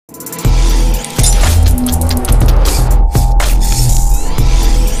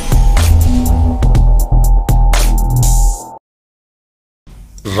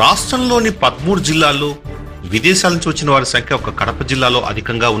రాష్ట్రంలోని 13 జిల్లాల్లో విదేశాల నుంచి వచ్చిన వారి సంఖ్య ఒక కడప జిల్లాలో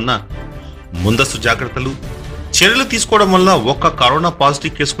అధికంగా ఉన్న ముందస్తు జాగ్రత్తలు చర్యలు తీసుకోవడం వల్ల ఒక్క కరోనా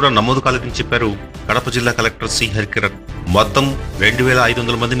పాజిటివ్ కేసు కూడా నమోదు కాలేదని చెప్పారు కడప జిల్లా కలెక్టర్ సి హరికిరణ్. మొత్తం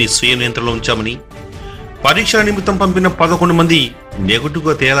 2500 మందిని స్వీయ నియంత్రణలో ఉంచామని, పరీక్షల నిమిత్తం పంపిన 11 మంది నెగటివ్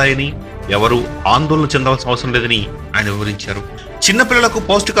గా తేలాయని, ఎవరు ఆందోళన చెందాల్సిన అవసరం లేదని ఆయన వివరించారు. చిన్నపిల్లలకు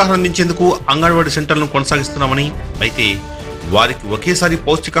పౌష్టికాహారం అందించేందుకు అంగన్వాడీ సెంటర్లను కొనసాగిస్తున్నామని, అయితే వారికి ఒకేసారి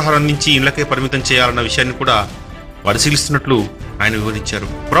పౌష్టికాహారం అందించి ఇళ్లకే పరిమితం చేయాలన్న విషయాన్ని కూడా పరిశీలిస్తున్నట్లు ఆయన వివరించారు.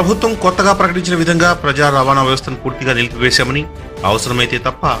 ప్రభుత్వం కొత్తగా ప్రకటించిన విధంగా ప్రజా రవాణా వ్యవస్థను పూర్తిగా నిలిపివేశామని, అవసరమైతే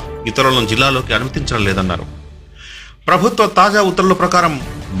తప్ప ఇతరులను జిల్లాలోకి అనుమతించడం లేదన్నారు. ప్రభుత్వ తాజా ఉత్తర్వుల ప్రకారం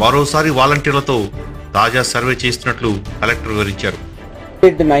మరోసారి వాలంటీర్లతో తాజా సర్వే చేస్తున్నట్లు కలెక్టర్ వివరించారు.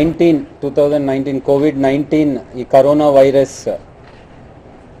 కోవిడ్-19 ఈ కరోనా వైరస్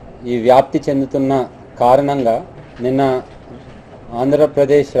ఈ వ్యాప్తి చెందుతున్న కారణంగా నిన్న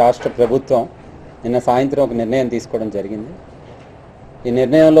ఆంధ్రప్రదేశ్ రాష్ట్ర ప్రభుత్వం నిన్న సాయంత్రం ఒక నిర్ణయం తీసుకోవడం జరిగింది. ఈ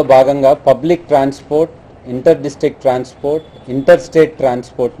నిర్ణయంలో భాగంగా public transport, inter district transport, inter state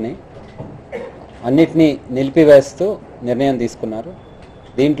ట్రాన్స్పోర్ట్ని అన్నిటినీ నిలిపివేస్తూ నిర్ణయం తీసుకున్నారు.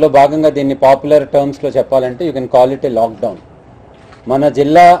 దీంట్లో భాగంగా దీన్ని పాపులర్ టర్మ్స్లో చెప్పాలంటే you can call it A lockdown. మన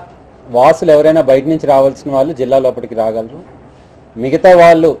జిల్లా వాసులు ఎవరైనా బయట నుంచి రావాల్సిన వాళ్ళు జిల్లా లోపలికి రాగలరు. మిగతా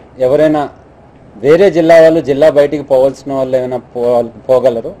వాళ్ళు ఎవరైనా వేరే జిల్లా వాళ్ళు జిల్లా బయటికి పోవాల్సిన వాళ్ళు ఏమైనా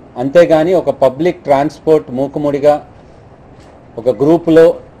పోగలరు. అంతేగాని ఒక పబ్లిక్ ట్రాన్స్పోర్ట్ మూకుముడిగా ఒక గ్రూపులో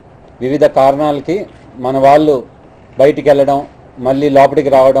వివిధ కారణాలకి మన వాళ్ళు బయటికి వెళ్ళడం, మళ్ళీ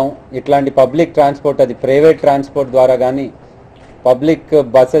లోపలికి రావడం, ఇట్లాంటి పబ్లిక్ ట్రాన్స్పోర్ట్, అది ప్రైవేట్ ట్రాన్స్పోర్ట్ ద్వారా కానీ, పబ్లిక్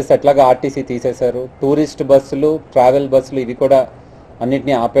బస్సెస్ ఎట్లాగా ఆర్టీసీ తీసేశారు, టూరిస్ట్ బస్సులు, ట్రావెల్ బస్సులు ఇవి కూడా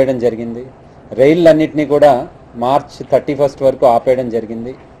అన్నిటినీ ఆపేయడం జరిగింది. రైళ్ళు అన్నిటినీ కూడా మార్చ్ 31 వరకు ఆపేయడం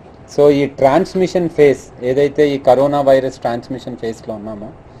జరిగింది. సో ఈ ట్రాన్స్మిషన్ ఫేజ్ ఏదైతే ఈ కరోనా వైరస్ ట్రాన్స్మిషన్ ఫేజ్లో ఉన్నామో,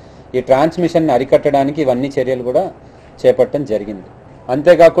 ఈ ట్రాన్స్మిషన్ని అరికట్టడానికి ఇవన్నీ చర్యలు కూడా చేపట్టడం జరిగింది.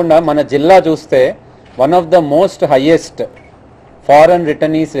 అంతేకాకుండా మన జిల్లా చూస్తే one of the most highest foreign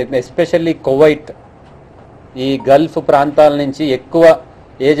returnees, especially Kuwait, ఈ గల్ఫ్ ప్రాంతాల నుంచి ఎక్కువ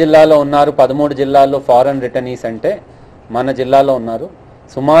ఏ జిల్లాలో ఉన్నారు? 13 జిల్లాల్లో ఫారెన్ రిటర్నీస్ అంటే మన జిల్లాలో ఉన్నారు.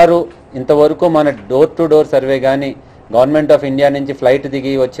 సుమారు ఇంతవరకు మన డోర్ టు డోర్ సర్వే కానీ, గవర్నమెంట్ ఆఫ్ ఇండియా నుంచి ఫ్లైట్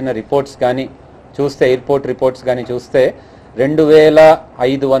దిగి వచ్చిన రిపోర్ట్స్ కానీ చూస్తే, ఎయిర్పోర్ట్ రిపోర్ట్స్ కానీ చూస్తే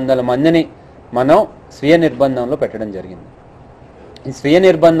 2500 మందిని మనం స్వీయ నిర్బంధంలో పెట్టడం జరిగింది. ఈ స్వీయ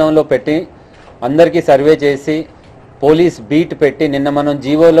నిర్బంధంలో పెట్టి అందరికీ సర్వే చేసి పోలీస్ బీట్ పెట్టి, నిన్న మనం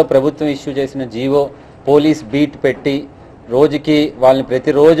జీవోలో ప్రభుత్వం ఇష్యూ చేసిన జీవో పోలీస్ బీట్ పెట్టి రోజుకి వాళ్ళని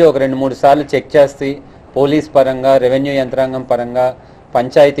ప్రతిరోజు ఒక 2-3 సార్లు చెక్ చేసి పోలీస్ పరంగా, రెవెన్యూ యంత్రాంగం పరంగా,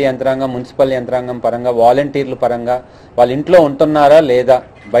 పంచాయతీ యంత్రాంగం, మున్సిపల్ యంత్రాంగం పరంగా, వాలంటీర్ల పరంగా వాళ్ళ ఇంట్లో ఉంటున్నారా లేదా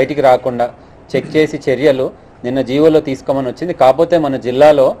బయటికి రాకుండా చెక్ చేసి చర్యలు నిన్న జీవోలో తీసుకోమని వచ్చింది. కాకపోతే మన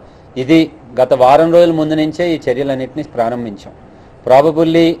జిల్లాలో ఇది గత వారం రోజుల ముందు నుంచే ఈ చర్యలన్నింటినీ ప్రారంభించాం.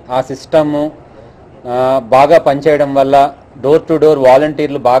 ప్రాబబుల్లీ ఆ సిస్టము బాగా పనిచేయడం వల్ల డోర్ టు డోర్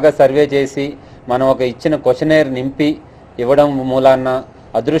వాలంటీర్లు బాగా సర్వే చేసి మనం ఒక ఇచ్చిన క్వశ్చనేర్ నింపి ఇవ్వడం మూలాన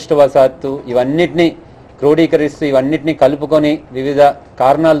అదృష్టవశాత్తు ఇవన్నిటినీ క్రోడీకరిస్తూ ఇవన్నిటినీ కలుపుకొని వివిధ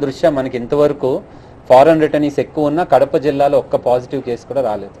కారణాల దృష్ట్యా మనకి ఇంతవరకు ఫారెన్ రిటర్నీస్ ఎక్కువ ఉన్న కడప జిల్లాలో ఒక్క పాజిటివ్ కేసు కూడా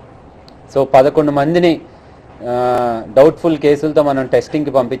రాలేదు. సో 11 మందిని డౌట్ఫుల్ కేసులతో మనం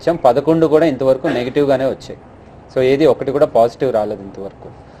టెస్టింగ్కి పంపించాం. 11 కూడా ఇంతవరకు నెగిటివ్గానే వచ్చాయి. సో ఏది ఒకటి కూడా పాజిటివ్ రాలేదు ఇంతవరకు.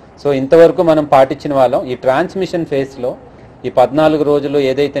 సో ఇంతవరకు మనం పాటించిన వాళ్ళం. ఈ ట్రాన్స్మిషన్ ఫేజ్లో ఈ 14 రోజులు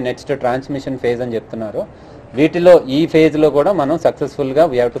ఏదైతే నెక్స్ట్ ట్రాన్స్మిషన్ ఫేజ్ అని చెప్తున్నారో వీటిలో ఈ ఫేజ్లో కూడా మనం సక్సెస్ఫుల్గా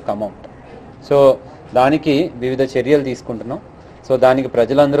we have to come out. So దానికి వివిధ చర్యలు తీసుకుంటున్నాం. సో దానికి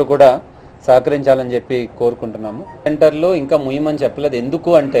ప్రజలందరూ కూడా సహకరించాలని చెప్పి కోరుకుంటున్నాము. సెంటర్లు ఇంకా ముయ్యమని చెప్పలేదు.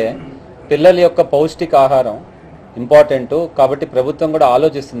 ఎందుకు అంటే పిల్లల యొక్క పౌష్టిక ఆహారం ఇంపార్టెంటు కాబట్టి ప్రభుత్వం కూడా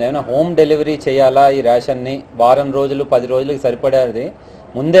ఆలోచిస్తుంది. ఏమైనా హోమ్ డెలివరీ చేయాలా ఈ రేషన్ని, వారం రోజులు 10 రోజులకి సరిపడేది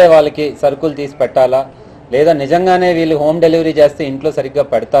ముందే వాళ్ళకి సరుకులు తీసి పెట్టాలా, లేదా నిజంగానే వీళ్ళు హోమ్ డెలివరీ చేస్తే ఇంట్లో సరిగ్గా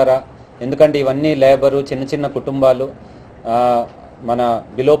పెడతారా? ఎందుకంటే ఇవన్నీ లేబరు, చిన్న చిన్న కుటుంబాలు, మన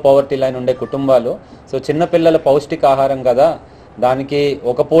బిలో పవర్టీ లైన్ ఉండే కుటుంబాలు. సో చిన్నపిల్లల పౌష్టిక ఆహారం కదా, దానికి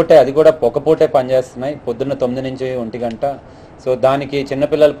ఒక పూటే, అది కూడా ఒక పూటే పనిచేస్తున్నాయి, పొద్దున్న 9 నుంచి 1 గంట. సో దానికి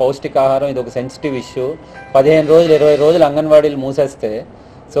చిన్నపిల్లల పౌష్టికాహారం ఇది ఒక సెన్సిటివ్ ఇష్యూ. 15 రోజులు 20 రోజులు అంగన్వాడీలు మూసేస్తే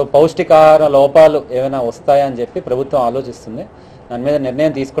సో పౌష్టికాహార లోపాలు ఏమైనా వస్తాయా అని చెప్పి ప్రభుత్వం ఆలోచిస్తుంది. దాని మీద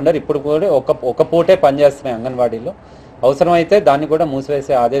నిర్ణయం తీసుకుంటారు. ఇప్పుడు కూడా ఒక పూటే పనిచేస్తున్నాయి అంగన్వాడీలో. అవసరమైతే దాన్ని కూడా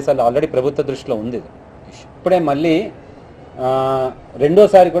మూసివేసే ఆదేశాలు ఆల్రెడీ ప్రభుత్వ దృష్టిలో ఉంది. ఇప్పుడే మళ్ళీ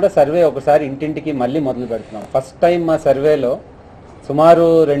రెండోసారి కూడా సర్వే ఒకసారి ఇంటింటికి మళ్ళీ మొదలు పెడుతున్నాం. ఫస్ట్ టైం మా సర్వేలో సుమారు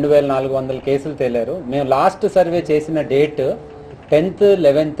 2400 కేసులు తేలారు. మేము లాస్ట్ సర్వే చేసిన డేట్ 10th,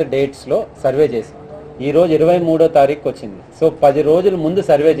 11th డేట్స్లో సర్వే చేసాం. ఈ రోజు 23వ తారీఖు వచ్చింది. సో 10 రోజుల ముందు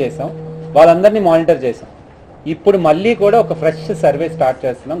సర్వే చేసాం, వాళ్ళందరినీ మానిటర్ చేసాం. ఇప్పుడు మళ్ళీ కూడా ఒక ఫ్రెష్ సర్వే స్టార్ట్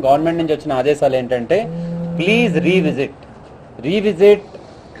చేస్తున్నాం. గవర్నమెంట్ నుంచి వచ్చిన ఆదేశాలు ఏంటంటే please revisit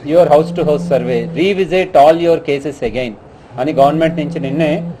your house to house survey, revisit all your cases again అని గవర్నమెంట్ నుంచి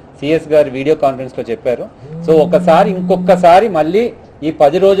నిన్నే సిఎస్ గారు వీడియో కాన్ఫరెన్స్ లో చెప్పారు. సో ఇంకొకసారి మళ్ళీ ఈ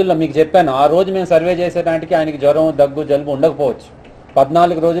 10 రోజుల్లో మీకు చెప్పాను, ఆ రోజు మేము సర్వే చేసేటానికి ఆయనకి జ్వరం, దగ్గు, జలుబు ఉండకపోవచ్చు,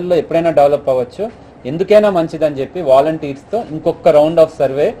 14 రోజుల్లో ఎప్పుడైనా డెవలప్ అవ్వచ్చు. ఎందుకైనా మంచిదని చెప్పి వాలంటీర్స్తో ఇంకొక రౌండ్ ఆఫ్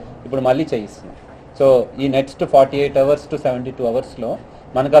సర్వే ఇప్పుడు మళ్ళీ చేయిస్తున్నాం. సో ఈ నెక్స్ట్ 48 అవర్స్ టు 72 అవర్స్లో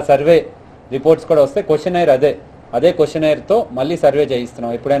మనకు ఆ సర్వే రిపోర్ట్స్ కూడా వస్తాయి. క్వశ్చనైర్ అదే క్వశ్చనైర్తో మళ్ళీ సర్వే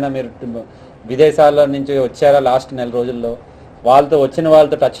చేయిస్తున్నాం. ఎప్పుడైనా మీరు విదేశాల నుంచి వచ్చారా లాస్ట్ నెల రోజుల్లో, వచ్చిన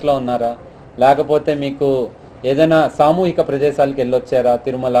వాళ్ళతో టచ్లో ఉన్నారా, లేకపోతే మీకు ఏదైనా సామూహిక ప్రదేశాలకు వెళ్ళొచ్చారా,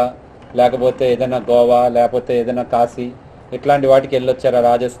 తిరుమల, లేకపోతే ఏదైనా గోవా, లేకపోతే ఏదైనా కాశీ, ఇట్లాంటి వాటికి వెళ్ళొచ్చారా,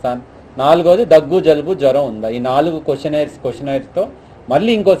 రాజస్థాన్. 4వది దగ్గు, జలుబు, జ్వరం ఉందా. ఈ 4 క్వశ్చనైర్స్తో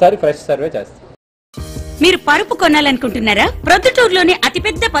మళ్ళీ ఇంకోసారి ఫ్రెష్ సర్వే చేస్తాం. మీరు పరుపు కొనాలనుకుంటున్నారా? ప్రొద్దుటూరులోని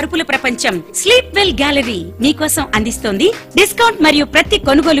అతిపెద్ద పరుపుల ప్రపంచం స్లీప్ వెల్ గ్యాలరీ మీకోసం అందిస్తోంది డిస్కౌంట్ మరియు ప్రతి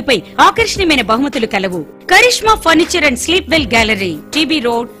కొనుగోలుపై ఆకర్షణీయమైన బహుమతులు కలవు. Karishma furniture and sleep well gallery, TB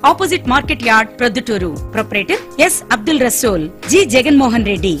road, opposite market yard, Proddatur. Proprietor yes Abdul Rasool, G Jaganmohan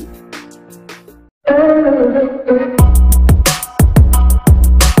Reddy.